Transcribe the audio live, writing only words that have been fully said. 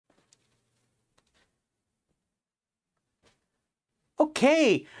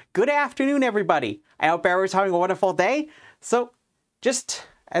Okay, good afternoon, everybody. I hope everyone's having a wonderful day. So just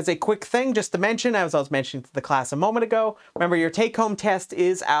as a quick thing, just to mention, as I was mentioning to the class a moment ago, remember your take-home test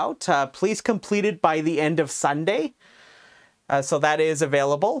is out. Please complete it by the end of Sunday. So that is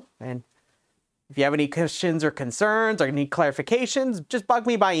available. And if you have any questions or concerns or need clarifications, just bug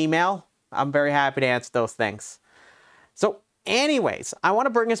me by email. I'm very happy to answer those things. So anyways, I want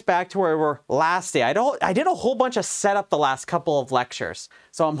to bring us back to where we were last day. I did a whole bunch of setup the last couple of lectures.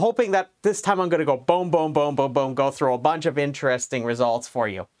 So I'm hoping that this time I'm going to go boom, boom, boom, boom, boom, go through a bunch of interesting results for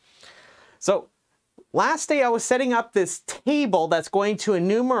you. So last day I was setting up this table that's going to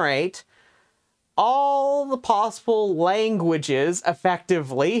enumerate all the possible languages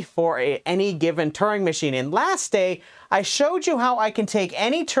effectively for any given Turing machine. And last day, I showed you how I can take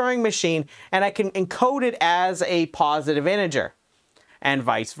any Turing machine and I can encode it as a positive integer and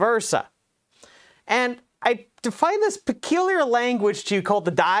vice versa. And I defined this peculiar language to you called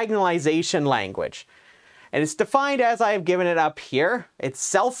the diagonalization language. And it's defined as I have given it up here. It's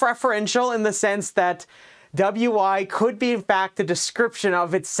self-referential in the sense that WI could be in fact a description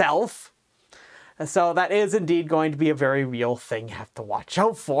of itself. So that is indeed going to be a very real thing you have to watch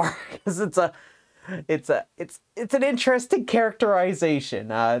out for, because it's an interesting characterization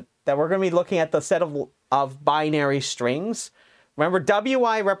that we're going to be looking at the set of binary strings. Remember,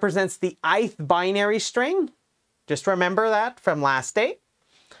 WI represents the ith binary string. Just remember that from last day.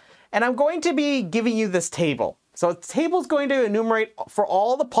 And I'm going to be giving you this table. So the table is going to enumerate for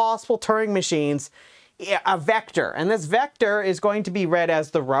all the possible Turing machines a vector, and this vector is going to be read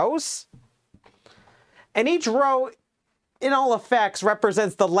as the rows. And each row, in all effects,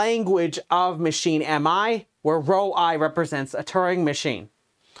 represents the language of machine MI, where row I represents a Turing machine.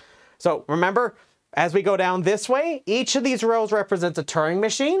 So remember, as we go down this way, each of these rows represents a Turing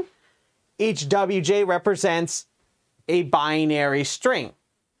machine. Each WJ represents a binary string.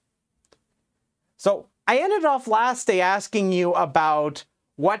 So I ended off last day asking you about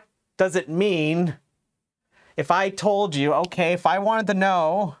what does it mean if I told you, okay, if I wanted to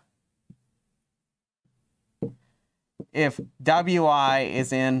know if WI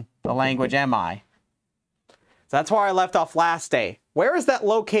is in the language MI. So that's where I left off last day. Where is that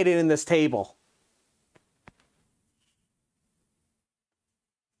located in this table?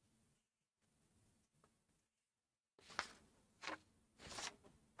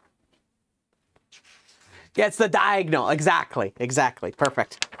 Yeah, it's the diagonal. Exactly.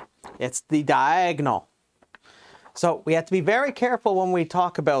 Perfect. It's the diagonal. So we have to be very careful when we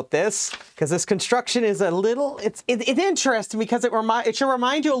talk about this, because this construction is a little, it's interesting because it should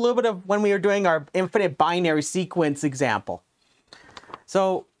remind you a little bit of when we were doing our infinite binary sequence example.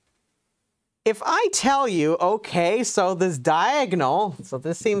 So if I tell you, okay, so this diagonal, so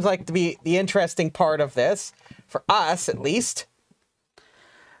this seems like to be the interesting part of this, for us at least.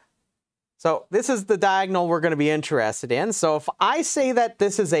 So this is the diagonal we're going to be interested in. So if I say that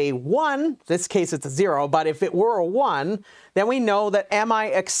this is a 1, in this case it's a 0, but if it were a 1, then we know that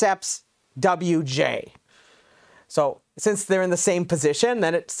MI accepts WJ. So since they're in the same position,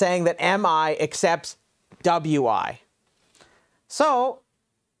 then it's saying that MI accepts WI. So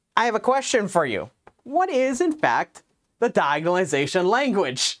I have a question for you. What is, in fact, the diagonalization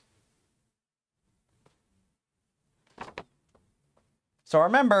language? So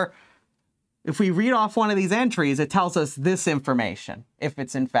remember, if we read off one of these entries, it tells us this information, if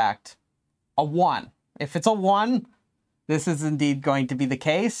it's in fact a 1. If it's a 1, this is indeed going to be the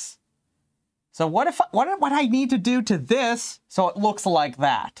case. So what I need to do to this so it looks like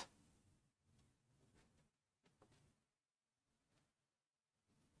that?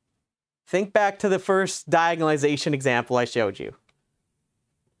 Think back to the first diagonalization example I showed you.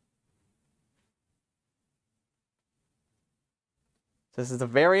 This is a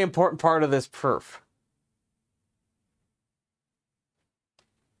very important part of this proof.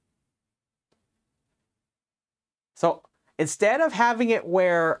 So instead of having it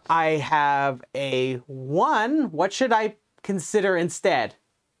where I have a 1, what should I consider instead?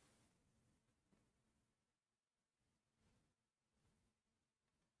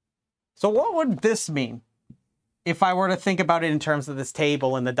 So what would this mean if I were to think about it in terms of this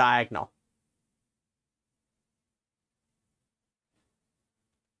table in the diagonal?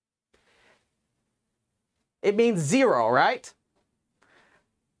 It means 0, right?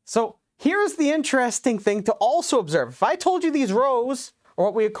 So here's the interesting thing to also observe. If I told you these rows are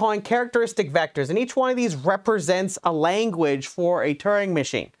what we are calling characteristic vectors, and each one of these represents a language for a Turing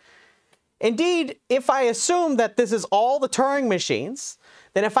machine. Indeed, if I assume that this is all the Turing machines,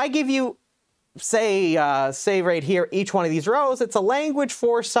 then if I give you, say right here, each one of these rows, it's a language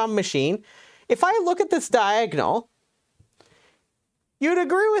for some machine. If I look at this diagonal, you'd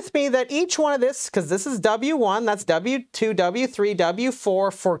agree with me that each one of this, because this is W1, that's W2, W3,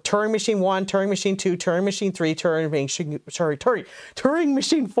 W4 for Turing Machine 1, Turing Machine 2, Turing Machine 3, Turing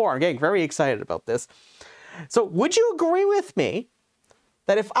Machine 4. I'm getting very excited about this. So would you agree with me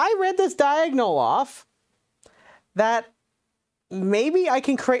that if I read this diagonal off, that maybe I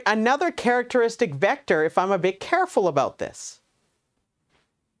can create another characteristic vector if I'm a bit careful about this?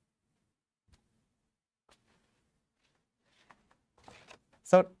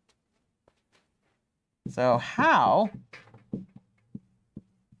 So how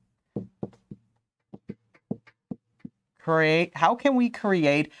can we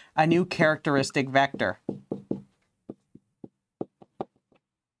create a new characteristic vector?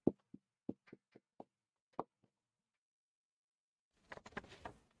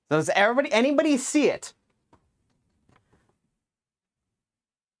 So does anybody see it?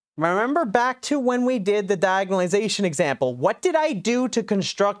 Remember back to when we did the diagonalization example. What did I do to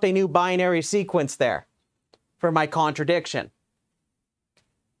construct a new binary sequence there for my contradiction?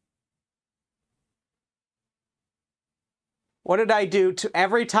 What did I do to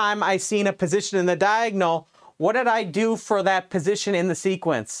every time I seen a position in the diagonal? What did I do for that position in the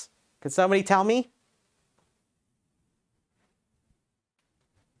sequence? Can somebody tell me?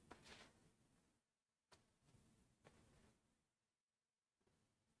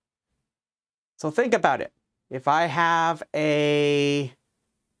 So think about it. If I have a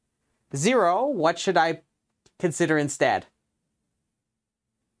 0, what should I consider instead?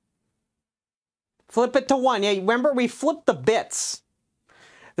 Flip it to 1. Yeah, remember we flipped the bits.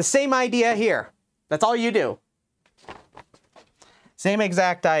 The same idea here. That's all you do. Same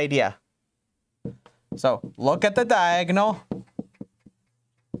exact idea. So look at the diagonal.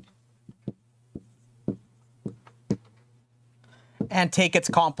 And take its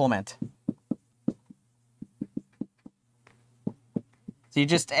complement. So you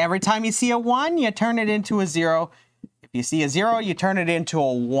just, every time you see a 1, you turn it into a 0. If you see a 0, you turn it into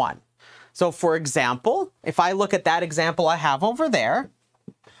a 1. So for example, if I look at that example I have over there,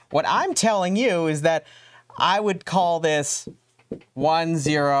 what I'm telling you is that I would call this 1,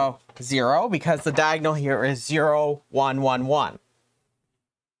 0, 0, because the diagonal here is 0, 1, 1, 1.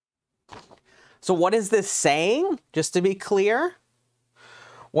 So what is this saying? Just to be clear,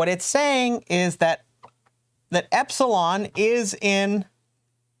 what it's saying is that epsilon is in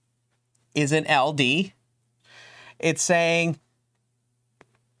LD. It's saying,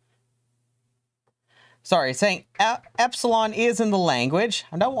 sorry, it's saying epsilon is in the language.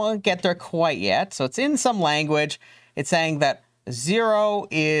 I don't want to get there quite yet. So it's in some language. It's saying that 0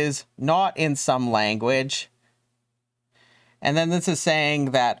 is not in some language. And then this is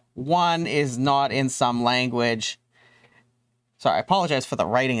saying that 1 is not in some language. Sorry, I apologize for the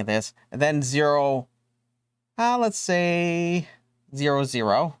writing of this. And then 0, let's say 0,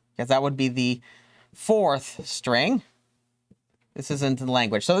 0. Because that would be the 4th string. This isn't in the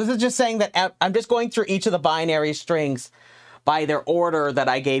language. So this is just saying that I'm just going through each of the binary strings by their order that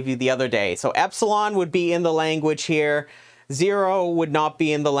I gave you the other day. So epsilon would be in the language here. 0 would not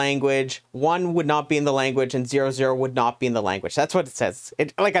be in the language. 1 would not be in the language. And 0, 0 would not be in the language. That's what it says.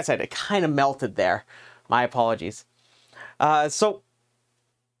 Like I said, it kind of melted there. My apologies. So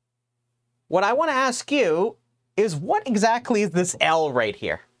what I want to ask you is, what exactly is this L right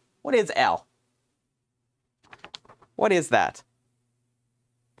here? What is L? What is that?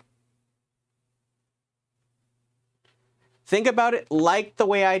 Think about it like the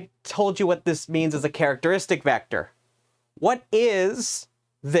way I told you what this means as a characteristic vector. What is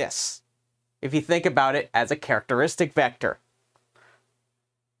this, if you think about it as a characteristic vector?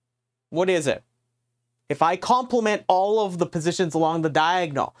 What is it? If I complement all of the positions along the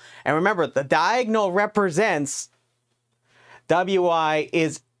diagonal, and remember, the diagonal represents Wi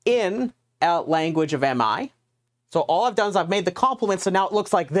is in a language of Mi. So all I've done is I've made the complement, so now it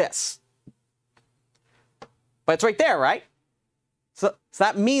looks like this. But it's right there, right? So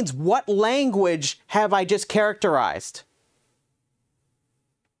that means, what language have I just characterized?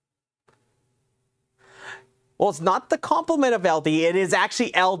 Well, it's not the complement of LD, it is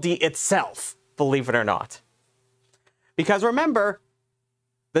actually LD itself, believe it or not. Because remember,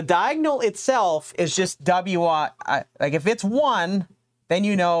 the diagonal itself is just Wi. Like if it's 1, then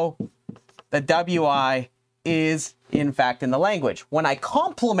you know that Wi is in fact in the language. When I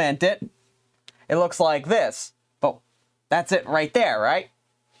complement it, it looks like this. But that's it right there, right?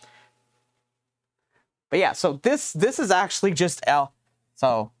 But yeah, so this is actually just L.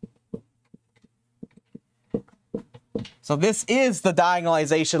 So this is the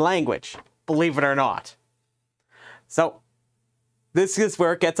diagonalization language, believe it or not. So this is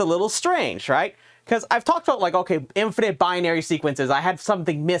where it gets a little strange, right? Because I've talked about like, okay, infinite binary sequences. I had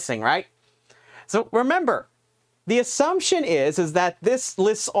something missing, right? So remember, the assumption is that this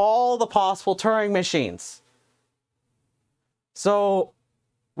lists all the possible Turing machines. So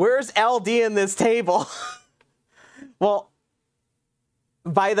where's LD in this table? Well,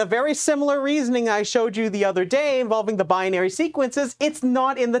 by the very similar reasoning I showed you the other day involving the binary sequences, it's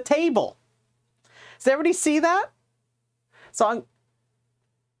not in the table. Does everybody see that? So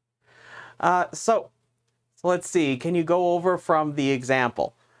let's see, can you go over from the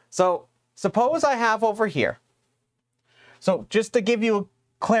example? So suppose I have over here. So just to give you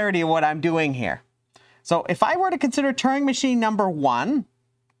clarity of what I'm doing here. So if I were to consider Turing machine number 1,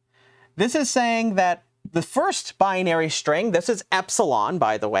 this is saying that the first binary string, this is epsilon,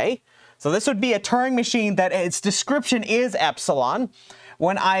 by the way. So this would be a Turing machine that its description is epsilon.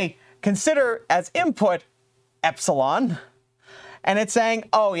 When I consider as input epsilon, and it's saying,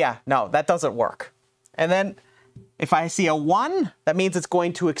 oh yeah, no, that doesn't work. And then if I see a 1, that means it's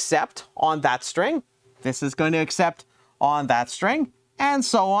going to accept on that string. This is going to accept on that string, and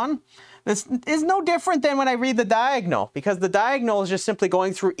so on. This is no different than when I read the diagonal, because the diagonal is just simply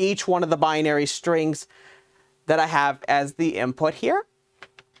going through each one of the binary strings that I have as the input here.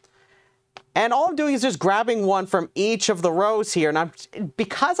 And all I'm doing is just grabbing one from each of the rows here. And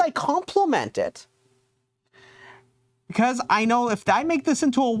because I complement it, because I know if I make this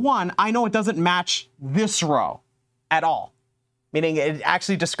into a 1, I know it doesn't match this row at all, meaning it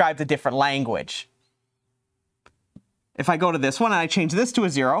actually describes a different language. If I go to this one and I change this to a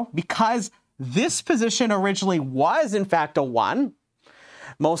 0, because this position originally was in fact a 1,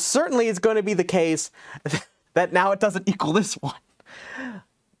 most certainly it's going to be the case that now it doesn't equal this one.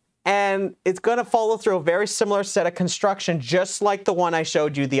 And it's going to follow through a very similar set of construction, just like the one I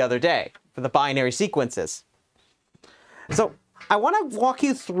showed you the other day for the binary sequences. So I want to walk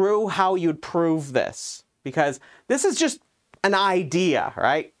you through how you'd prove this, because this is just an idea,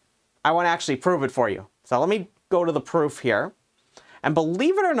 right? I want to actually prove it for you. So let me go to the proof here. And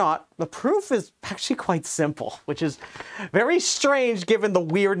believe it or not, the proof is actually quite simple, which is very strange given the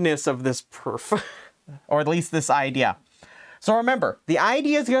weirdness of this proof, or at least this idea. So remember, the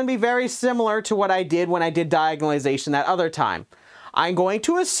idea is going to be very similar to what I did when I did diagonalization that other time. I'm going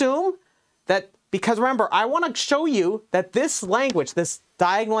to assume that, because remember, I want to show you that this language, this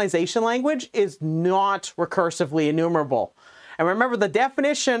diagonalization language, is not recursively enumerable. And remember, the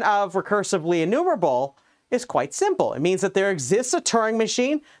definition of recursively enumerable is quite simple. It means that there exists a Turing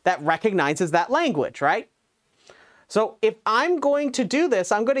machine that recognizes that language, right? So if I'm going to do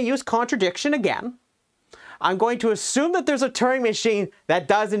this, I'm going to use contradiction again. I'm going to assume that there's a Turing machine that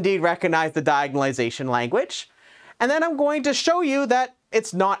does indeed recognize the diagonalization language. And then I'm going to show you that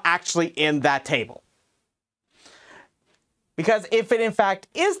it's not actually in that table. Because if it in fact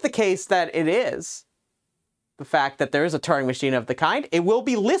is the case that it is, the fact that there is a Turing machine of the kind, it will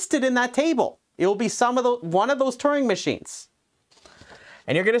be listed in that table. It will be one of those Turing machines.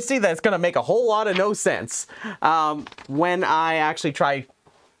 And you're going to see that it's going to make a whole lot of no sense when I actually try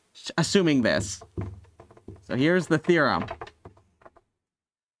assuming this. So here's the theorem.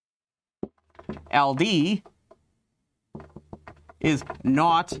 LD is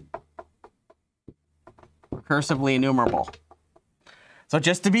not recursively enumerable. So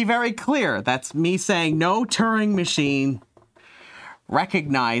just to be very clear, that's me saying no Turing machine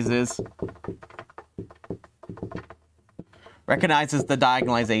recognizes the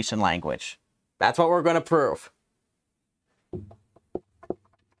diagonalization language. That's what we're going to prove.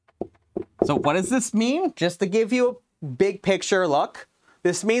 So what does this mean? Just to give you a big picture look,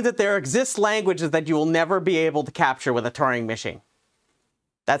 this means that there exist languages that you will never be able to capture with a Turing machine.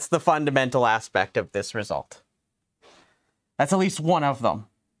 That's the fundamental aspect of this result. That's at least one of them.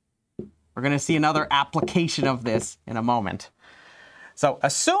 We're going to see another application of this in a moment. So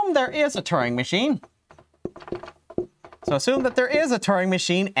assume there is a Turing machine. So assume that there is a Turing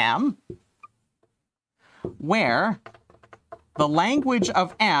machine M, where the language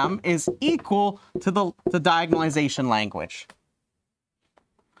of M is equal to the diagonalization language.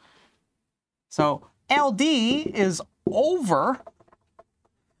 So LD is over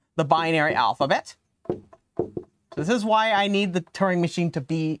the binary alphabet. This is why I need the Turing machine to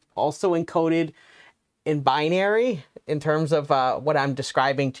be also encoded in binary in terms of what I'm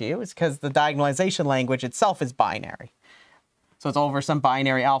describing to you. It's because the diagonalization language itself is binary. So it's over some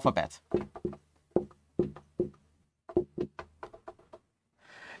binary alphabet.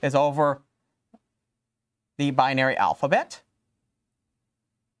 Is over the binary alphabet.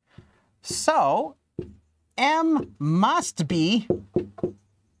 So M must be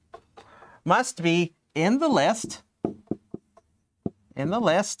in the list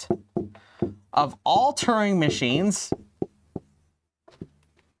of all Turing machines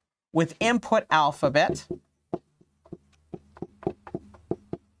with input alphabet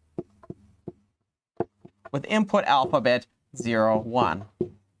with input alphabet 0, 1.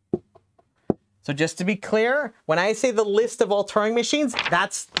 So just to be clear, when I say the list of all Turing machines,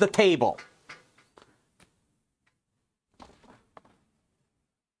 that's the table.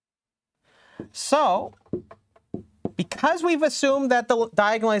 So, because we've assumed that the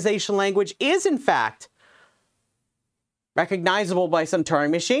diagonalization language is in fact recognizable by some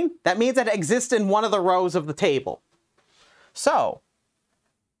Turing machine, that means that it exists in one of the rows of the table. So,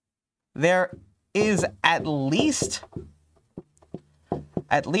 there is at least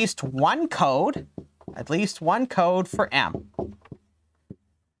one code for M.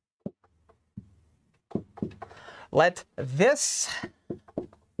 Let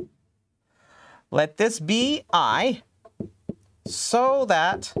this be I, so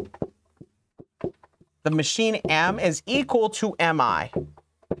that the machine M is equal to MI.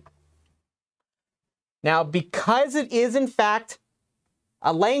 Now, because it is in fact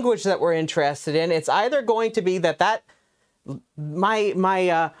a language that we're interested in, it's either going to be that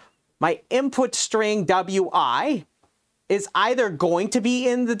my input string WI is either going to be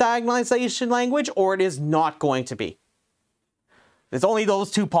in the diagonalization language or it is not going to be. There's only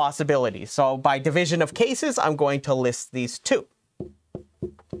those two possibilities. So by division of cases, I'm going to list these two.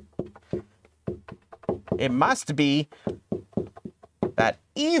 It must be that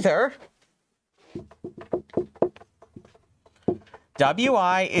either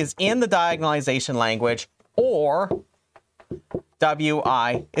WI is in the diagonalization language or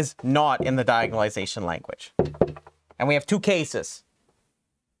WI is not in the diagonalization language. And we have two cases.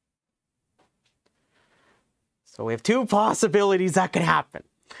 So we have two possibilities that could happen.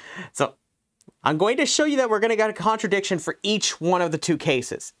 So I'm going to show you that we're going to get a contradiction for each one of the two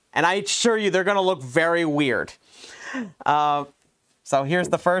cases. And I assure you they're going to look very weird. So here's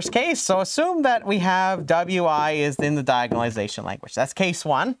the first case. So assume that we have WI is in the diagonalization language. That's case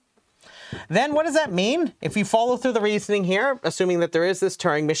one. Then what does that mean? If you follow through the reasoning here, assuming that there is this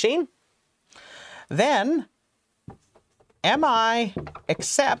Turing machine, then MI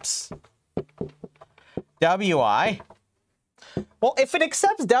accepts WI. Well, if it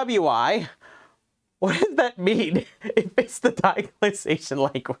accepts WI, what does that mean if it's the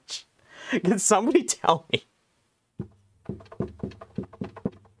diagonalization language? Can somebody tell me?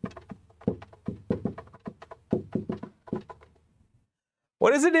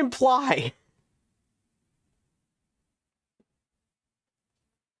 What does it imply?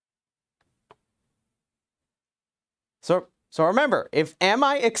 So remember, if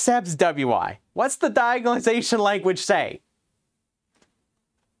MI accepts WI, what's the diagonalization language say?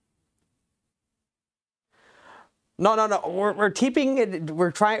 No. We're keeping it.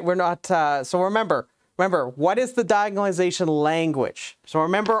 We're not. So remember, what is the diagonalization language? So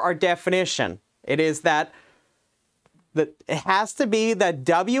remember our definition. It is that it has to be that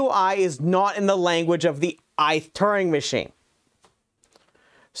WI is not in the language of the ith Turing machine.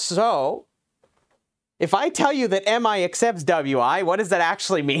 So if I tell you that MI accepts WI, what does that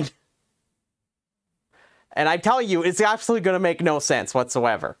actually mean? And I tell you, it's absolutely going to make no sense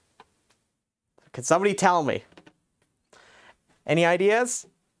whatsoever. Can somebody tell me? Any ideas?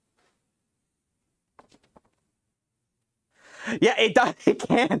 Yeah, it does. It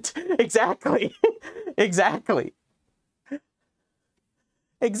can't. Exactly. Exactly.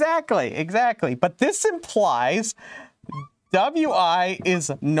 But this implies WI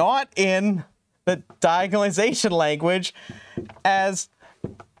is not in the diagonalization language, as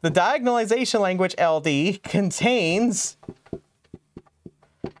the diagonalization language LD contains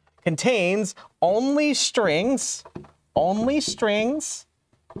only strings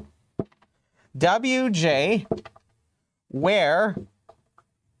WJ where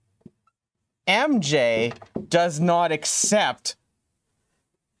MJ does not accept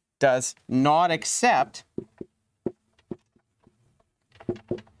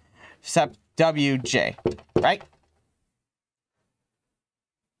WJ, right?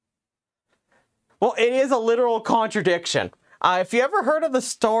 Well, it is a literal contradiction. If you ever heard of the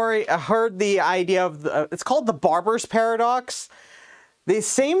story, heard the idea of, it's called the Barber's paradox. The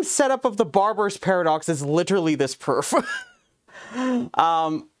same setup of the Barber's paradox is literally this proof.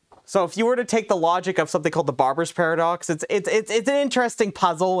 So if you were to take the logic of something called the Barber's paradox, it's an interesting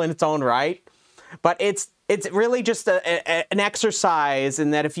puzzle in its own right, but it's really just an exercise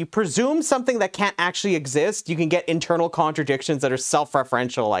in that if you presume something that can't actually exist, you can get internal contradictions that are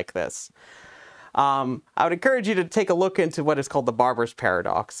self-referential like this. I would encourage you to take a look into what is called the Barber's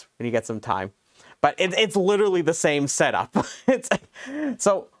paradox when you get some time. But it's literally the same setup.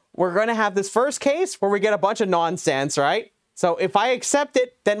 So we're going to have this first case where we get a bunch of nonsense, right? So if I accept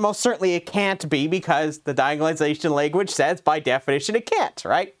it, then most certainly it can't be, because the diagonalization language says by definition it can't,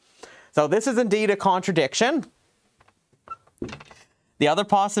 right? So this is indeed a contradiction. The other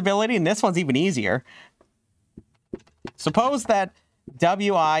possibility, and this one's even easier, suppose that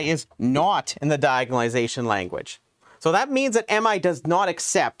WI is not in the diagonalization language. So that means that MI does not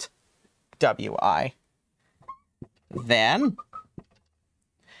accept WI. Then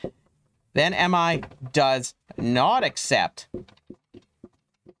MI does not accept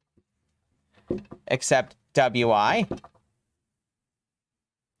WI,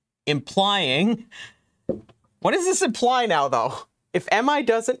 implying, what does this imply now though? If MI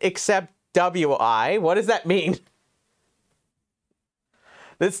doesn't accept WI, what does that mean?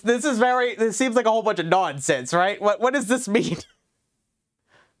 This seems like a whole bunch of nonsense, right? What does this mean?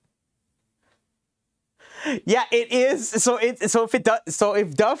 Yeah, it is. So if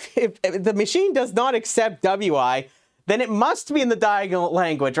the machine does not accept WI, then it must be in the diagonal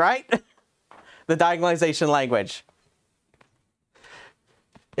language, right? The diagonalization language.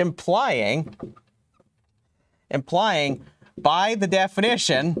 Implying by the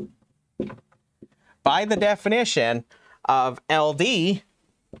definition of LD,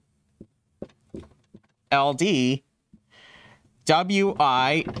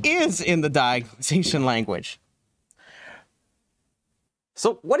 WI is in the diagonalization language.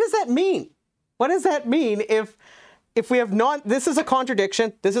 So what does that mean? What does that mean if we have not, this is a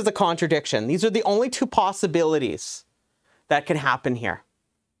contradiction, this is a contradiction. These are the only two possibilities that can happen here.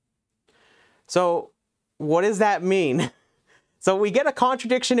 So what does that mean? So we get a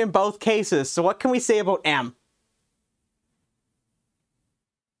contradiction in both cases. So what can we say about M?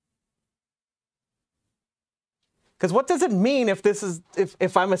 Because what does it mean if this is,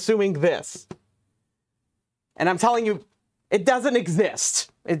 if I'm assuming this? And I'm telling you, it doesn't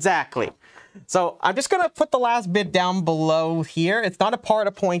exist. Exactly. So I'm just going to put the last bit down below here. It's not a part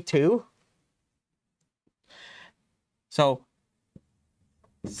of point 2. So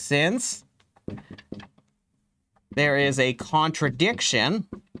since there is a contradiction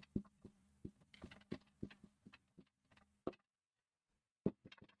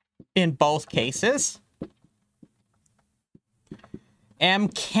in both cases, M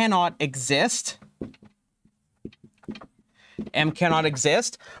cannot exist. M cannot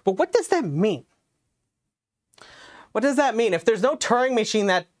exist. But what does that mean? What does that mean? If there's no Turing machine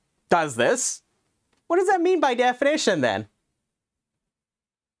that does this, what does that mean by definition then?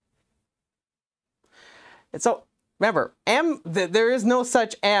 And so remember, there is no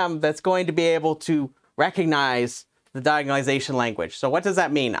such M that's going to be able to recognize the diagonalization language. So what does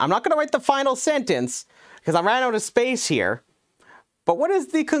that mean? I'm not going to write the final sentence because I ran out of space here. But what is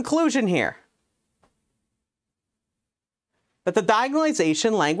the conclusion here? That the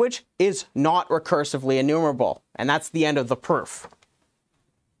diagonalization language is not recursively enumerable. And that's the end of the proof.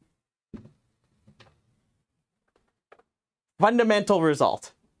 Fundamental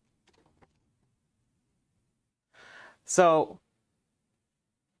result. So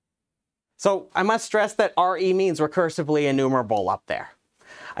I must stress that RE means recursively enumerable up there.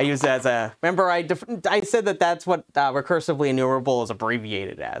 I use it as a, remember I said that that's what recursively enumerable is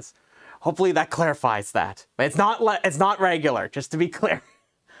abbreviated as. Hopefully that clarifies that. But it's not regular, just to be clear.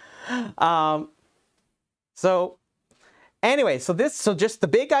 So anyway, so just the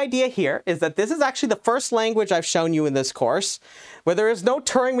big idea here is that this is actually the first language I've shown you in this course where there is no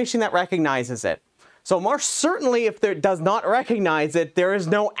Turing machine that recognizes it. So more certainly, if it does not recognize it, there is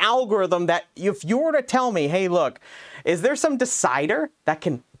no algorithm that, if you were to tell me, hey, look, is there some decider that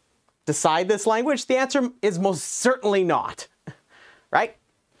can decide this language? The answer is most certainly not, right?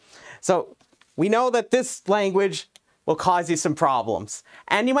 So we know that this language will cause you some problems.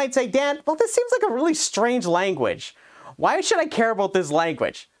 And you might say, Dan, well, this seems like a really strange language. Why should I care about this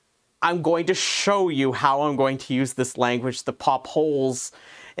language? I'm going to show you how I'm going to use this language to pop holes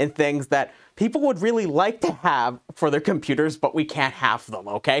in things that people would really like to have for their computers, but we can't have them,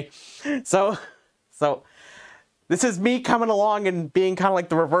 okay? So this is me coming along and being kind of like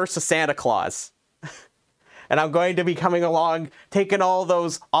the reverse of Santa Claus. And I'm going to be coming along, taking all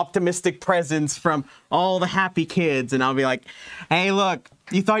those optimistic presents from all the happy kids, and I'll be like, hey, look,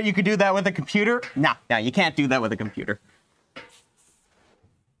 you thought you could do that with a computer? No, you can't do that with a computer.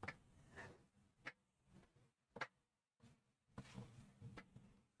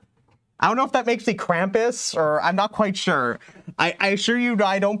 I don't know if that makes me Krampus, or I'm not quite sure. I assure you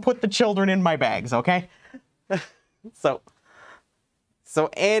I don't put the children in my bags, okay? So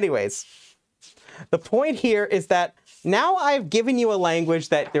anyways, the point here is that now I've given you a language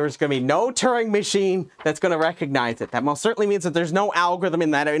that there's going to be no Turing machine that's going to recognize it. That most certainly means that there's no algorithm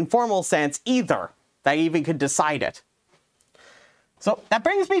in that informal sense either that even could decide it. So that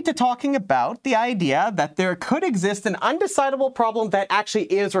brings me to talking about the idea that there could exist an undecidable problem that actually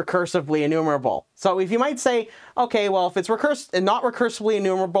is recursively enumerable. So if you might say, okay, well, if it's not recursively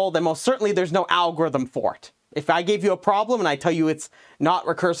enumerable, then most certainly there's no algorithm for it. If I gave you a problem and I tell you it's not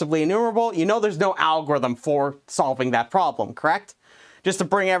recursively enumerable, you know there's no algorithm for solving that problem, correct? Just to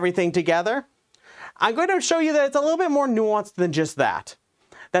bring everything together, I'm going to show you that it's a little bit more nuanced than just that.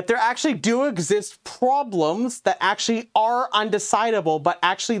 That there actually do exist problems that actually are undecidable, but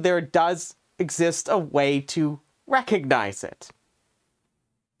actually there does exist a way to recognize it.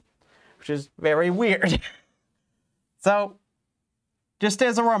 Which is very weird. So, just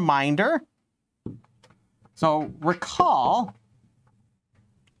as a reminder, so recall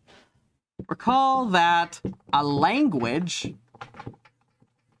that a language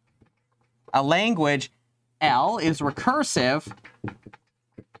L is recursive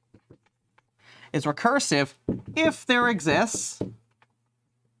if there exists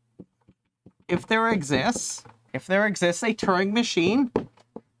a Turing machine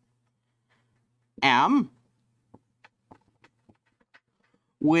M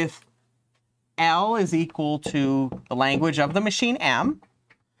with L is equal to the language of the machine M,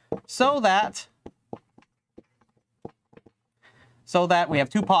 so that we have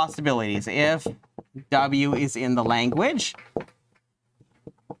two possibilities. If W is in the language,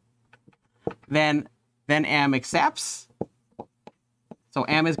 then M accepts. So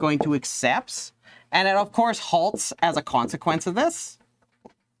M is going to accept, and it of course halts as a consequence of this.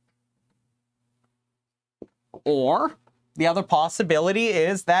 Or the other possibility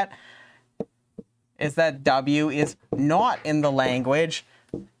is that W is not in the language,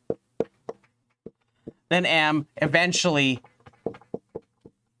 then M eventually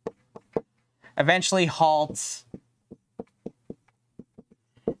halts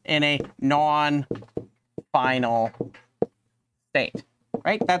in a non-final state,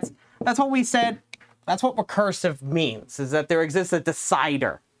 right? That's what we said. That's what recursive means, is that there exists a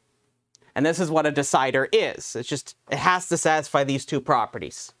decider. And this is what a decider is. It has to satisfy these two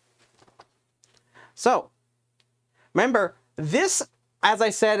properties. So, remember, this, as I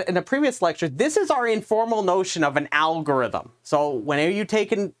said in a previous lecture, this is our informal notion of an algorithm. So whenever you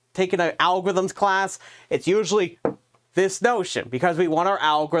take an algorithms class, it's usually this notion, because we want our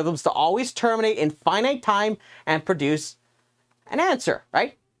algorithms to always terminate in finite time and produce an answer,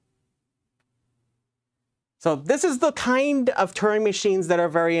 right? So this is the kind of Turing machines that are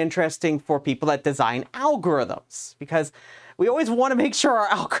very interesting for people that design algorithms, because we always want to make sure our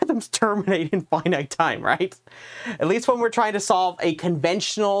algorithms terminate in finite time, right? At least when we're trying to solve a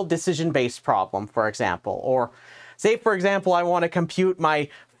conventional decision-based problem, for example. Or say, for example, I want to compute my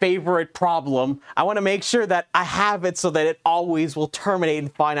favorite problem. I want to make sure that I have it so that it always will terminate in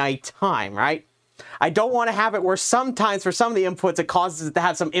finite time, right? I don't want to have it where sometimes for some of the inputs it causes it to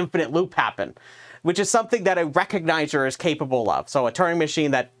have some infinite loop happen, which is something that a recognizer is capable of. So a Turing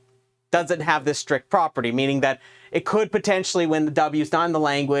machine that doesn't have this strict property, meaning that it could potentially, when the W is not in the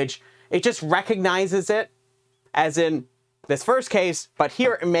language, it just recognizes it, as in this first case, but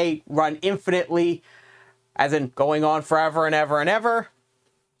here it may run infinitely, as in going on forever and ever and ever,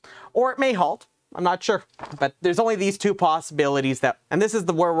 or it may halt. I'm not sure, but there's only these two possibilities and this is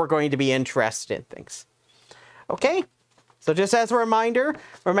where we're going to be interested in things. Okay, so just as a reminder,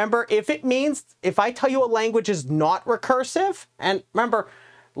 remember, if I tell you a language is not recursive, and remember,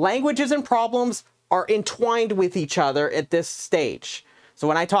 languages and problems are entwined with each other at this stage. So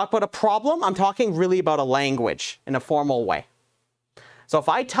when I talk about a problem, I'm talking really about a language in a formal way. So if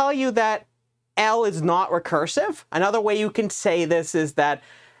I tell you that L is not recursive, another way you can say this is that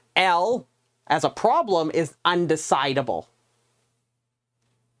L as a problem is undecidable.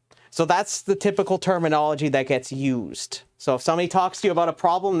 So that's the typical terminology that gets used. So if somebody talks to you about a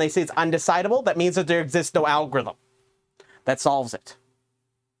problem and they say it's undecidable, that means that there exists no algorithm that solves it.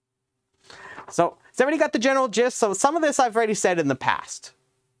 So has everybody got the general gist? So some of this I've already said in the past.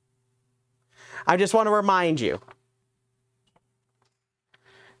 I just want to remind you.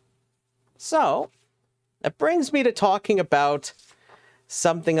 So that brings me to talking about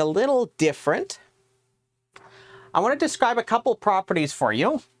something a little different. I want to describe a couple properties for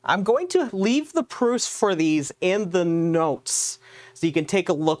you. I'm going to leave the proofs for these in the notes so you can take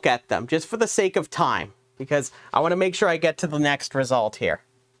a look at them, just for the sake of time, because I want to make sure I get to the next result here.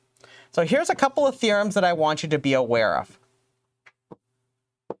 So here's a couple of theorems that I want you to be aware of.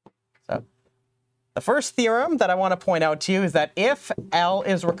 So the first theorem that I want to point out to you is that if L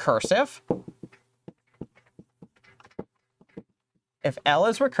is recursive, if L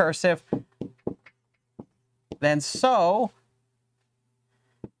is recursive, then so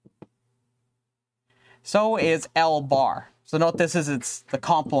is L bar. So note this is it's the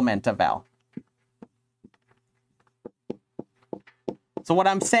complement of L. So what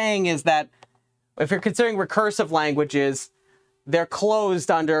I'm saying is that if you're considering recursive languages, they're closed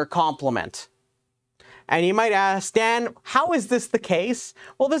under complement. And you might ask, Dan, how is this the case?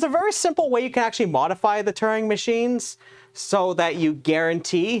 Well, there's a very simple way you can actually modify the Turing machines so that you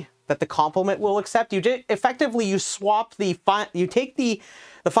guarantee that the complement will accept. Effectively, you swap you take the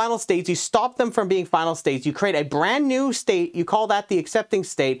final states, you stop them from being final states, you create a brand new state, you call that the accepting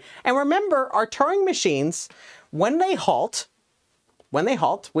state. And remember, our Turing machines, when they halt,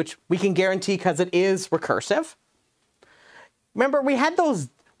 which we can guarantee because it is recursive. Remember, we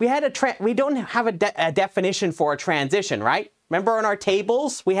don't have a definition for a transition, right? Remember in our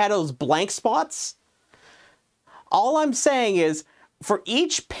tables, we had those blank spots? All I'm saying is, for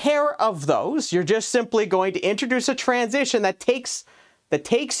each pair of those, you're just simply going to introduce a transition that takes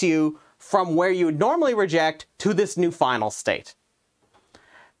you from where you would normally reject to this new final state.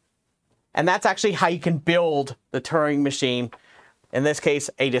 And that's actually how you can build the Turing machine, in this case,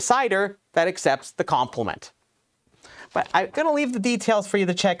 a decider that accepts the complement. But I'm going to leave the details for you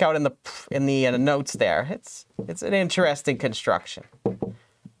to check out in the notes there. It's an interesting construction.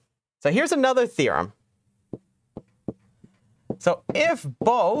 So here's another theorem. So if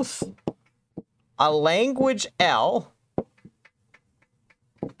both a language L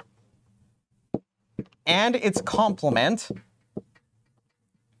and its complement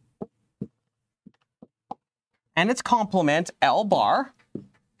L bar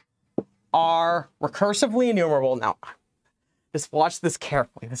are recursively enumerable. Now, just watch this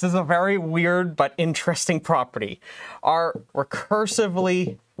carefully. This is a very weird but interesting property. Are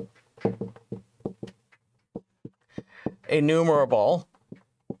recursively enumerable,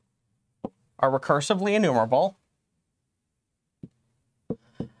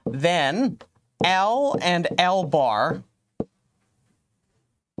 then L and L bar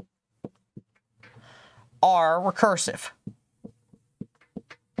are recursive.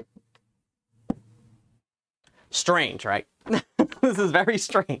 Strange, right? This is very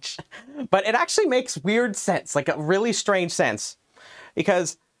strange. But it actually makes weird sense, like a really strange sense.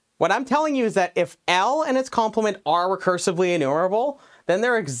 Because what I'm telling you is that if L and its complement are recursively enumerable, then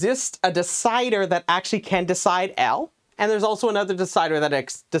there exists a decider that actually can decide L, and there's also another decider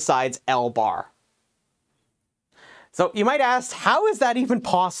that decides L bar. So you might ask, how is that even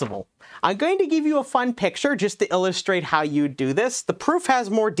possible? I'm going to give you a fun picture just to illustrate how you do this. The proof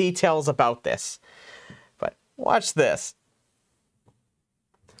has more details about this. But watch this.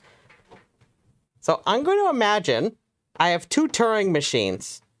 So I'm going to imagine I have two Turing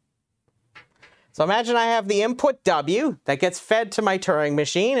machines. So imagine I have the input W that gets fed to my Turing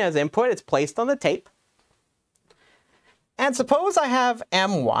machine as input. It's placed on the tape. And suppose I have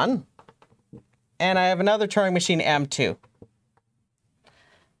M1 and I have another Turing machine M2.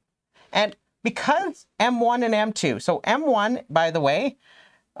 And because M1 and M2, so M1, by the way,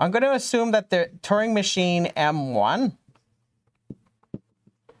 I'm going to assume that the Turing machine M1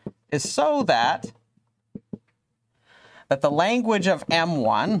 is so that the language of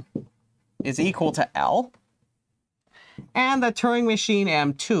M1 is equal to L, and the Turing machine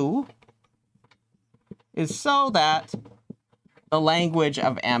M2 is so that the language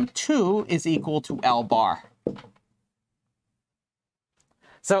of M2 is equal to L bar.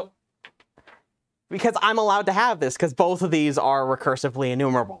 So, because I'm allowed to have this, because both of these are recursively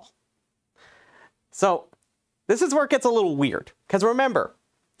enumerable. So, this is where it gets a little weird, because remember,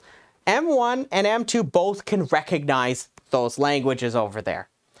 M1 and M2 both can recognize those languages over there.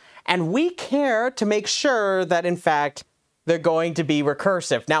 And we care to make sure that, in fact, they're going to be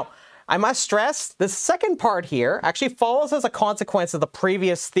recursive. Now, I must stress, the second part here actually follows as a consequence of the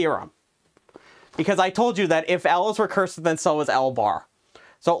previous theorem. Because I told you that if L is recursive, then so is L bar.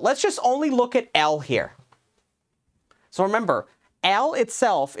 So let's just only look at L here. So remember, L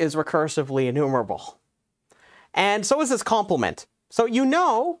itself is recursively enumerable. And so is this complement. So you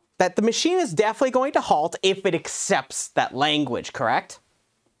know that the machine is definitely going to halt if it accepts that language, correct?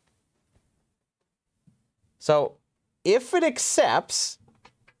 So if it accepts,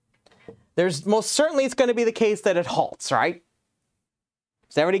 there's most certainly it's going to be the case that it halts, right?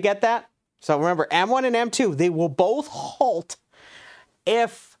 Does everybody get that? So remember, M1 and M2, they will both halt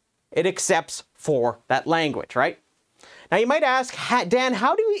if it accepts for that language, right? Now you might ask, Dan,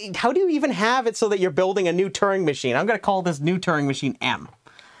 how do you even have it so that you're building a new Turing machine? I'm going to call this new Turing machine M.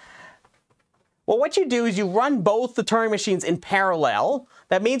 Well, what you do is you run both the Turing machines in parallel.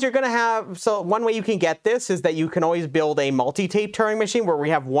 That means you're going to have, so one way you can get this is that you can always build a multi-tape Turing machine where we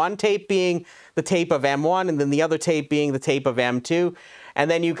have one tape being the tape of M1 and then the other tape being the tape of M2. And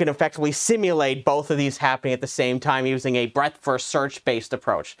then you can effectively simulate both of these happening at the same time using a breadth-first search-based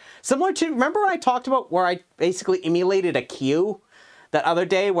approach. Similar to, remember when I talked about where I basically emulated a queue that other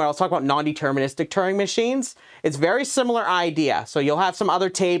day when I was talking about non-deterministic Turing machines? It's very similar idea. So you'll have some other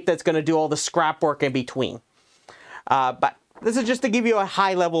tape that's going to do all the scrap work in between. But this is just to give you a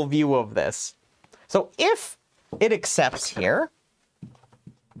high-level view of this. So if it accepts here,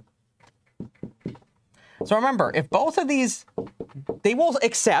 so remember, if both of these, they will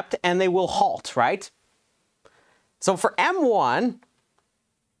accept and they will halt, right? So for M1,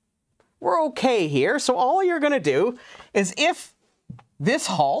 we're okay here. So all you're going to do is if this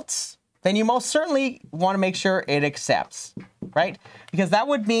halts, then you most certainly want to make sure it accepts, right? Because that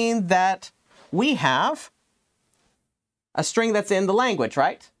would mean that we have a string that's in the language,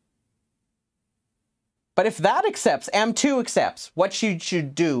 right? But if that accepts, M2 accepts, what should you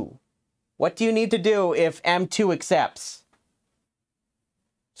do? What do you need to do if M2 accepts?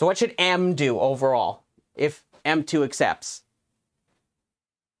 So what should M do overall if M2 accepts?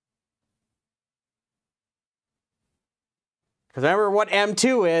 Because remember what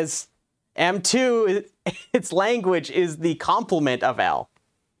M2 is. M2, its language is the complement of L.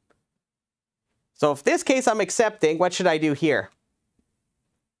 So if this case I'm accepting, what should I do here?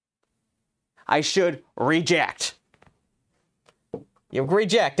 I should reject. You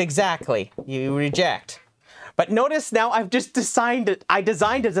reject, exactly. You reject. But notice now I've just designed a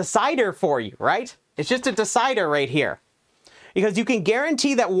decider for you, right? It's just a decider right here. Because you can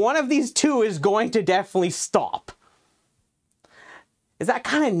guarantee that one of these two is going to definitely stop. Is that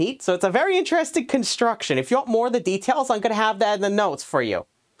kind of neat? So it's a very interesting construction. If you want more of the details, I'm going to have that in the notes for you.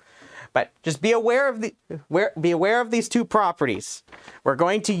 But just be aware of these two properties. We're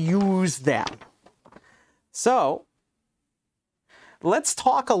going to use them. So let's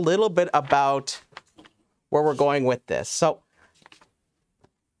talk a little bit about where we're going with this. So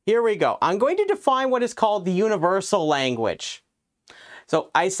here we go. I'm going to define what is called the universal language. So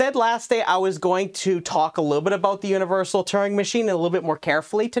I said last day I was going to talk a little bit about the universal Turing machine a little bit more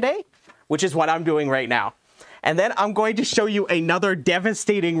carefully today, which is what I'm doing right now. And then I'm going to show you another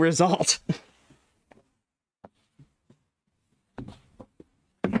devastating result.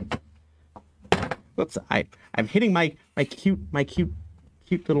 Whoops, I'm hitting my cute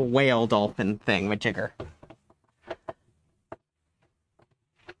little whale dolphin thing, my jigger.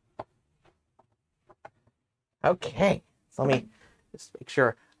 Okay, so let me just make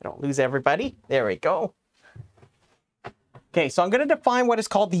sure I don't lose everybody. There we go. Okay, so I'm going to define what is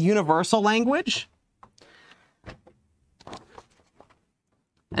called the universal language.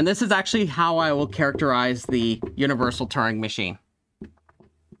 And this is actually how I will characterize the universal Turing machine.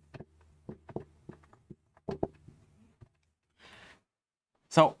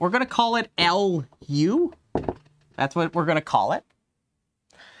 So we're going to call it LU. That's what we're going to call it.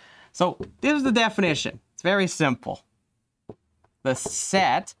 So here's the definition. It's very simple. The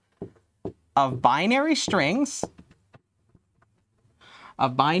set of binary strings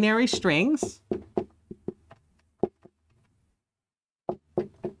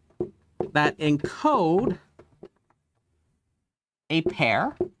that encode a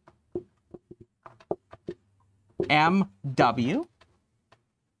pair MW,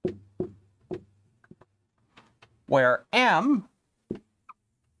 where M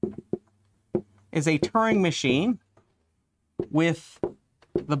is a Turing machine with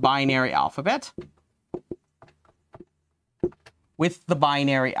the binary alphabet.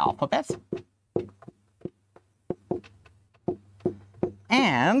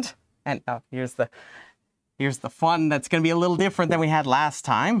 And oh, here's the fun that's going to be a little different than we had last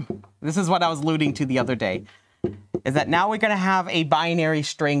time. This is what I was alluding to the other day, is that now we're going to have a binary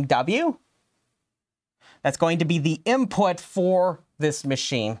string W that's going to be the input for this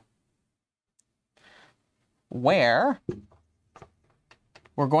machine, where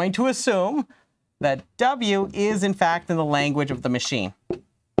we're going to assume that W is in fact in the language of the machine.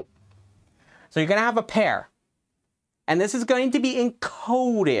 So you're going to have a pair, and this is going to be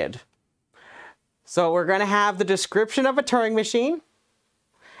encoded. So we're going to have the description of a Turing machine,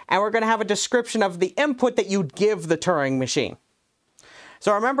 and we're going to have a description of the input that you'd give the Turing machine.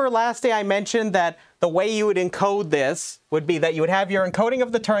 So remember last day I mentioned that the way you would encode this would be that you would have your encoding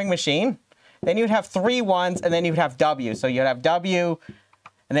of the Turing machine, then you'd have 3 ones, and then you'd have W. So you'd have W,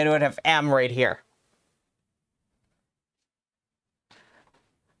 and then you would have M right here.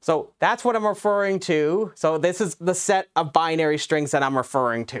 So that's what I'm referring to. So this is the set of binary strings that I'm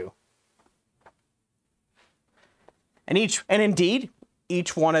referring to. And indeed,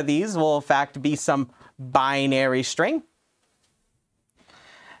 each one of these will in fact be some binary string.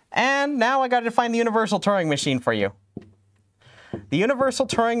 And now I got to define the universal Turing machine for you. The universal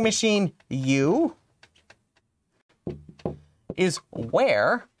Turing machine U is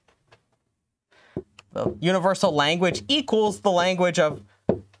where the universal language equals the language of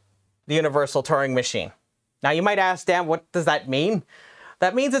the universal Turing machine. Now you might ask, Dan, what does that mean?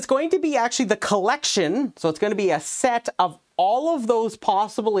 That means it's going to be actually the collection, so it's going to be a set of all of those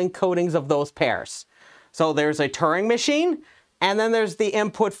possible encodings of those pairs. So there's a Turing machine, and then there's the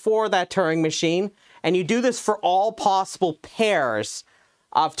input for that Turing machine, and you do this for all possible pairs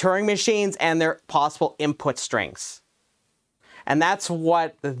of Turing machines and their possible input strings. And that's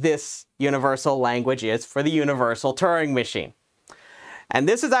what this universal language is for the universal Turing machine. And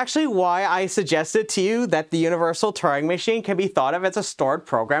this is actually why I suggested to you that the universal Turing machine can be thought of as a stored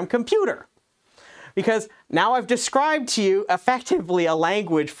program computer. Because now I've described to you effectively a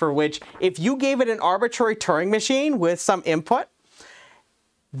language for which if you gave it an arbitrary Turing machine with some input,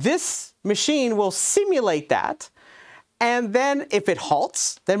 this machine will simulate that. And then if it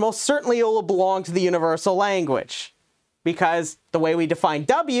halts, then most certainly it will belong to the universal language. Because the way we define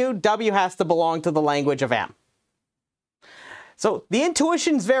W, W has to belong to the language of M. So the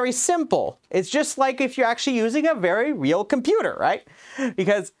intuition is very simple. It's just like if you're actually using a very real computer, right?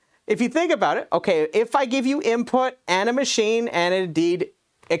 Because if you think about it, okay, if I give you input and a machine and it indeed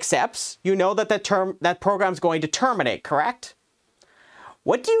accepts, you know that that program's going to terminate, correct?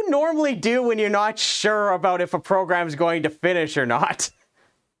 What do you normally do when you're not sure about if a program's going to finish or not?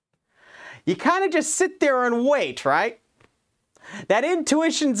 You kind of just sit there and wait, right? That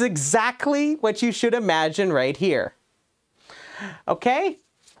intuition's exactly what you should imagine right here. Okay?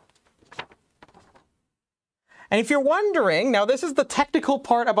 And if you're wondering, now this is the technical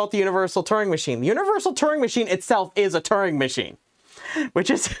part about the universal Turing machine. The universal Turing machine itself is a Turing machine, which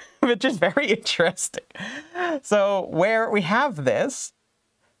is very interesting. So where we have this,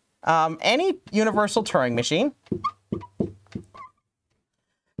 any universal Turing machine,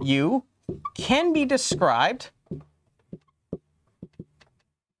 U, can be described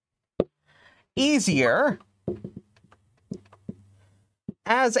easier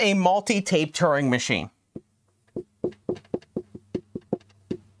as a multi-tape Turing machine.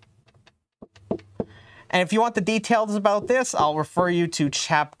 And if you want the details about this, I'll refer you to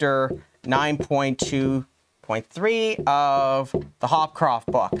chapter 9.2.3 of the Hopcroft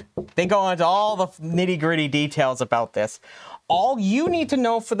book. They go into all the nitty-gritty details about this. All you need to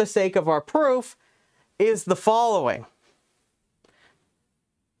know for the sake of our proof is the following.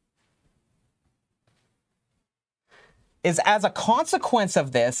 Is as a consequence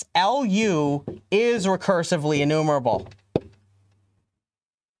of this, LU is recursively enumerable.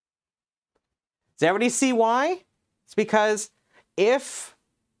 Does everybody see why? It's because if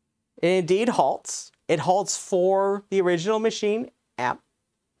it indeed halts, it halts for the original machine M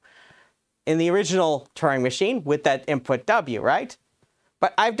in the original Turing machine with that input W, right?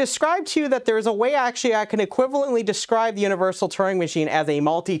 But I've described to you that there is a way actually I can equivalently describe the universal Turing machine as a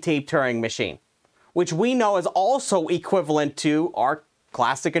multi-tape Turing machine, which we know is also equivalent to our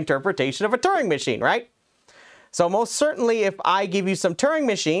classic interpretation of a Turing machine, right? So most certainly if I give you some Turing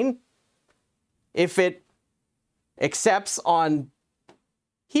machine, if it accepts on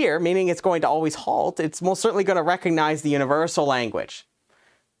here, meaning it's going to always halt, it's most certainly going to recognize the universal language.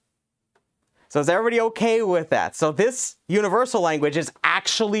 So is everybody okay with that? So this universal language is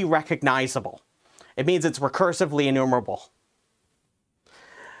actually recognizable. It means it's recursively enumerable.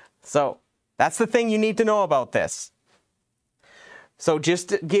 So that's the thing you need to know about this. So just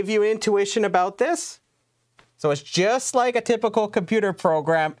to give you intuition about this, so it's just like a typical computer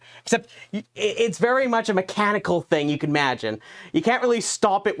program, except it's very much a mechanical thing you can imagine. You can't really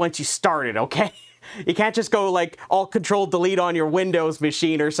stop it once you start it, okay? You can't just go like Alt-Control-Delete on your Windows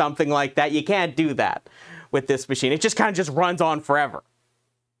machine or something like that. You can't do that with this machine. It just kind of just runs on forever.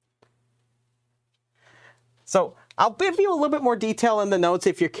 So I'll give you a little bit more detail in the notes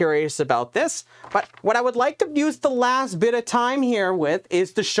if you're curious about this. But what I would like to use the last bit of time here with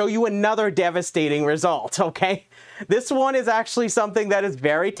is to show you another devastating result, okay? This one is actually something that is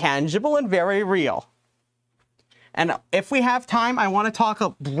very tangible and very real. And if we have time, I want to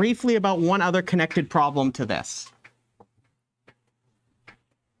talk briefly about one other connected problem to this.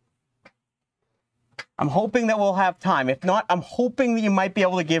 I'm hoping that we'll have time. If not, I'm hoping that you might be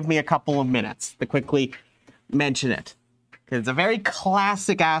able to give me a couple of minutes to quickly mention it, because it's a very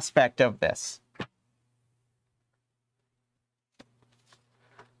classic aspect of this.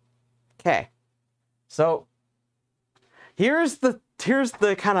 Okay, so here's the here's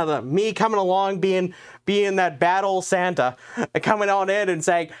the kind of the me coming along, being that bad old Santa, coming on in and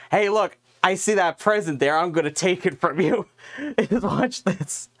saying, hey, look, I see that present there. I'm going to take it from you. Watch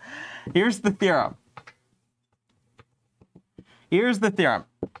this. Here's the theorem. Here's the theorem.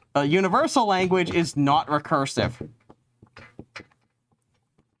 A universal language is not recursive.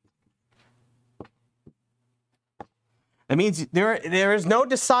 That means there is no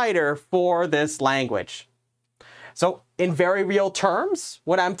decider for this language. So in very real terms,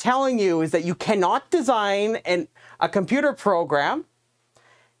 what I'm telling you is that you cannot design a computer program,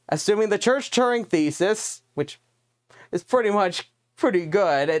 assuming the Church-Turing thesis, which is pretty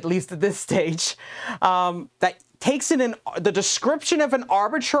good, at least at this stage, that takes in the description of an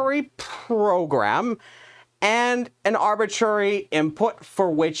arbitrary program and an arbitrary input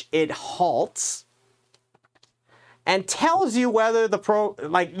for which it halts, and tells you whether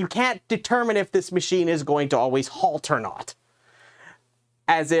you can't determine if this machine is going to always halt or not.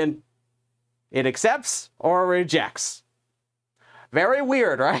 As in, it accepts or rejects. Very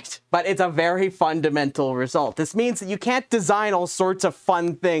weird, right? But it's a very fundamental result. This means that you can't design all sorts of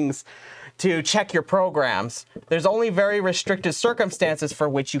fun things to check your programs. There's only very restricted circumstances for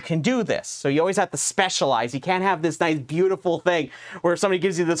which you can do this. So you always have to specialize. You can't have this nice, beautiful thing where somebody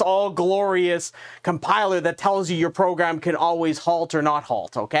gives you this all glorious compiler that tells you your program can always halt or not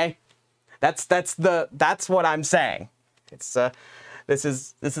halt, okay? That's what I'm saying. It's this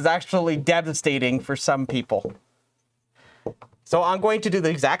is actually devastating for some people. So I'm going to do the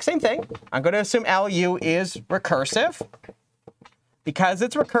exact same thing. I'm going to assume LU is recursive. Because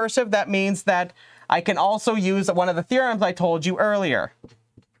it's recursive, that means that I can also use one of the theorems I told you earlier.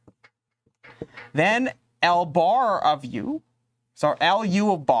 Then L bar of U, so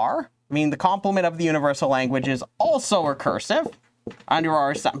LU of bar, I mean the complement of the universal language, is also recursive under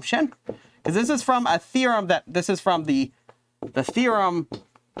our assumption. Because this is from a theorem this is from the theorem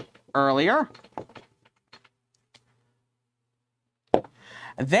earlier.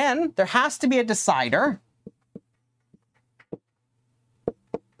 Then there has to be a decider.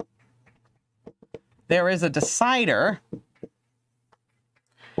 There is a decider,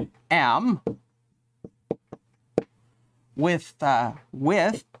 M, with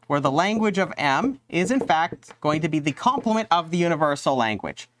where the language of M is in fact going to be the complement of the universal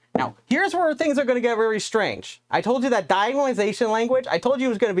language. Now, here's where things are going to get very strange. I told you that diagonalization language, I told you it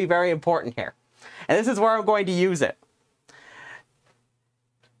was going to be very important here. And this is where I'm going to use it.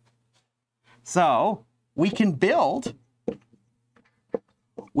 So, we can build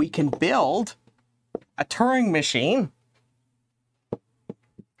a Turing machine,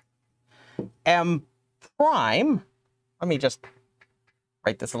 M prime, let me just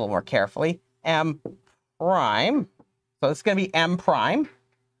write this a little more carefully, M prime, so it's going to be M prime,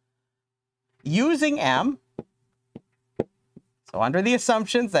 using M, so under the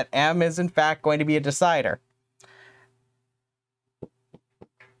assumptions that M is in fact going to be a decider,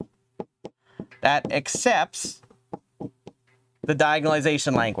 that accepts the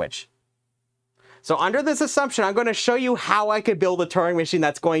diagonalization language. So under this assumption, I'm going to show you how I could build a Turing machine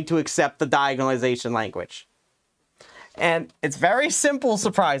that's going to accept the diagonalization language. And it's very simple,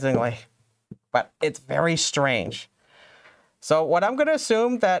 surprisingly, but it's very strange. So what I'm going to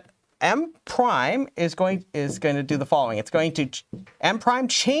assume that M prime is going to do the following. It's going to, M prime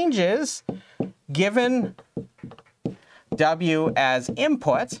changes given W as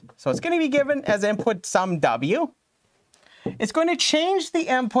input. So it's going to be given as input some W. It's going to change the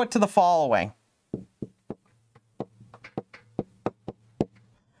input to the following.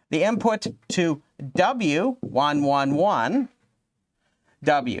 The input to W111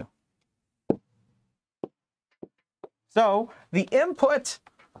 W. So the input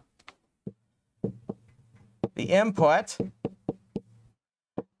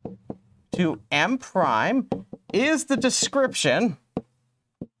to M prime is the description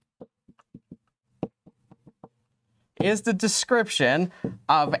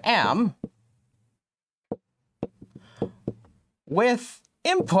of M with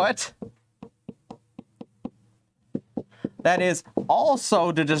input that is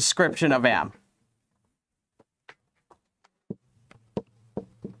also the description of M.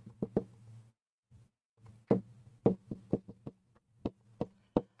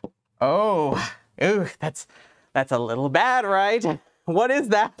 Oh, ooh, that's a little bad, right? What is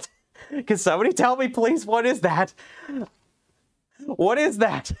that? Can somebody tell me, please, what is that? What is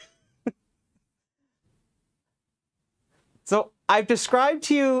that? So I've described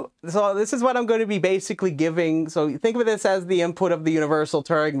to you, so this is what I'm going to be basically giving. So think of this as the input of the universal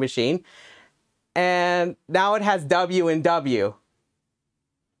Turing machine. And now it has W and W.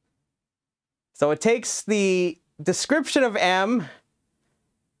 So it takes the description of M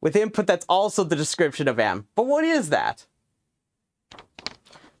with input that's also the description of M. But what is that?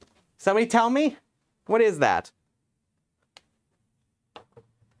 Somebody tell me? What is that?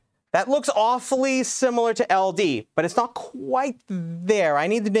 That looks awfully similar to LD, but it's not quite there. I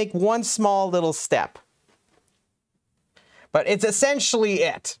need to make one small little step. But it's essentially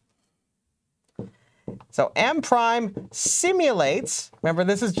it. So M prime simulates, remember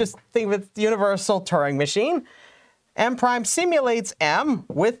this is just think of it, the universal Turing machine. M prime simulates M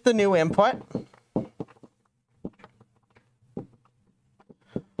with the new input.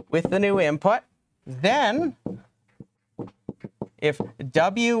 With the new input. Then, if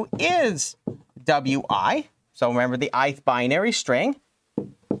W is WI, so remember the ith binary string,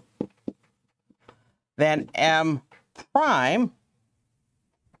 then M prime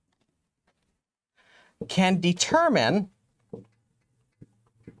can determine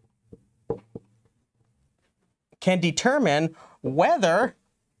whether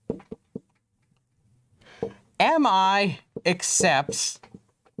MI accepts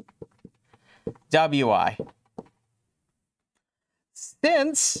WI.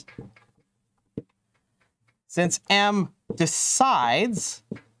 Since M decides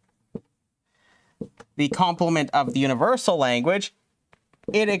the complement of the universal language,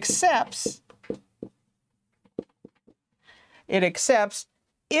 it accepts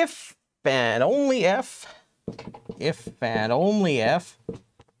if and only if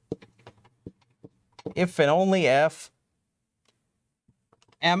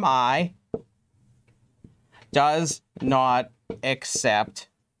MI does not accept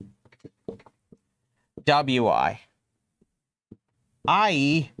WI,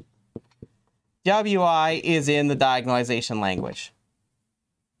 i.e., WI is in the diagonalization language.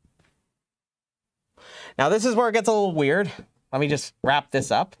 Now this is where it gets a little weird. Let me just wrap this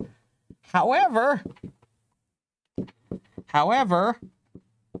up. However,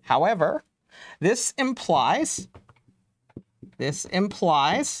 this implies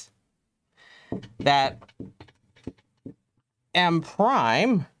that M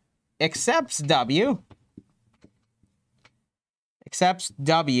prime accepts W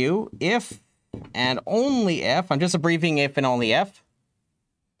if and only if, I'm just abbreviating if and only if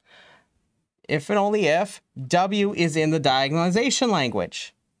and only if W is in the diagonalization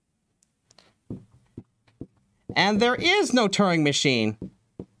language. And there is no Turing machine.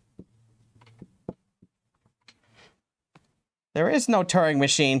 There is no Turing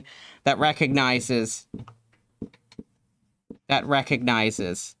machine that recognizes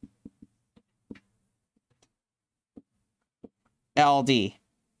LD.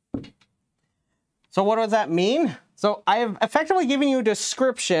 So what does that mean? So I have effectively given you a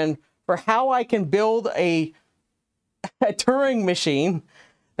description for how I can build a Turing machine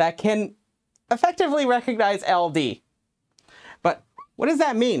that can effectively recognize LD. But what does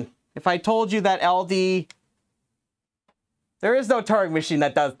that mean? If I told you that LD, there is no Turing machine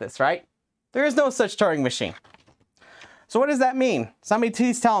that does this, right? There is no such Turing machine. So what does that mean? Somebody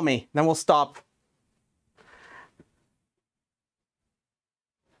please tell me, then we'll stop.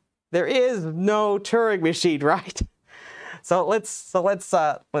 There is no Turing machine, right? So let's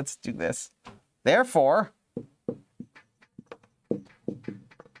do this. Therefore,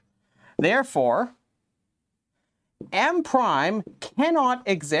 M prime cannot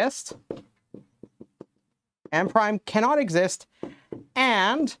exist. M prime cannot exist,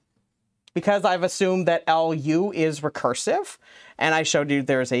 and because I've assumed that LU is recursive, and I showed you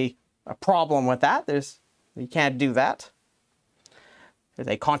there's a problem with that. You can't do that. There's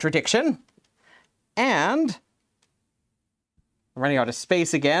a contradiction, and I'm running out of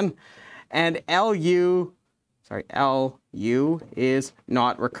space again, and LU is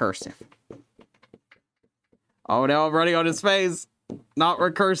not recursive. Oh no, I'm running out of space. Not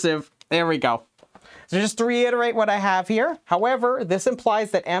recursive. There we go. So just to reiterate what I have here, however, this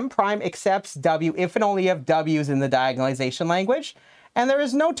implies that M prime accepts W if and only if W is in the diagonalization language, and there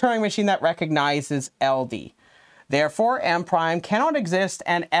is no Turing machine that recognizes LD. Therefore, M prime cannot exist,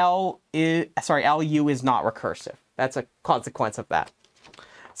 and LU is not recursive. That's a consequence of that.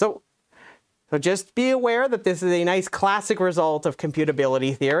 So just be aware that this is a nice classic result of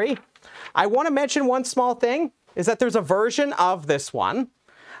computability theory. I want to mention one small thing, is that there's a version of this one.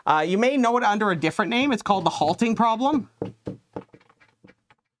 You may know it under a different name. It's called the halting problem.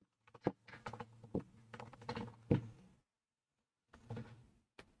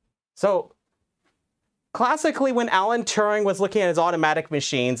 So classically, when Alan Turing was looking at his automatic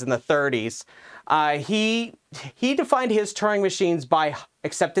machines in the 30s, he defined his Turing machines by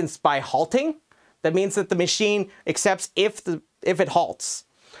acceptance by halting. That means that the machine accepts if it halts.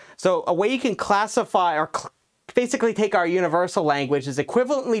 So a way you can classify or basically take our universal language, is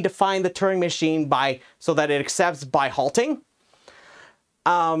equivalently define the Turing machine so that it accepts by halting.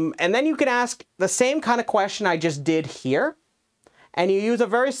 And then you can ask the same kind of question I just did here. And you use a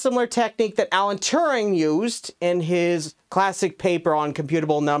very similar technique that Alan Turing used in his classic paper on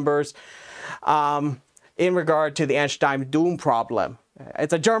computable numbers in regard to the Undecidability problem.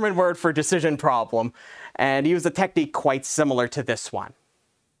 It's a German word for decision problem. And he used a technique quite similar to this one.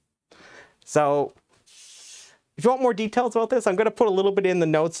 So if you want more details about this, I'm going to put a little bit in the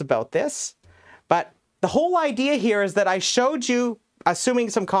notes about this. But the whole idea here is that I showed you, assuming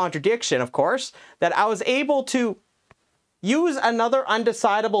some contradiction, of course, that I was able to use another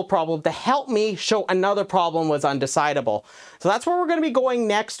undecidable problem to help me show another problem was undecidable. So that's where we're going to be going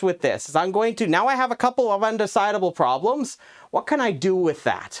next with this. Is I'm going to, now I have a couple of undecidable problems. What can I do with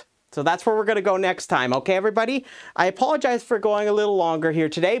that? So that's where we're going to go next time. Okay, everybody? I apologize for going a little longer here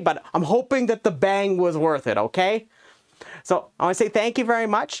today, but I'm hoping that the bang was worth it, okay? So I want to say thank you very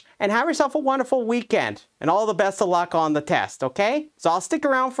much and have yourself a wonderful weekend and all the best of luck on the test, okay? So I'll stick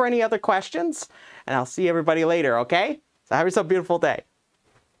around for any other questions and I'll see everybody later, okay? So have yourself a beautiful day.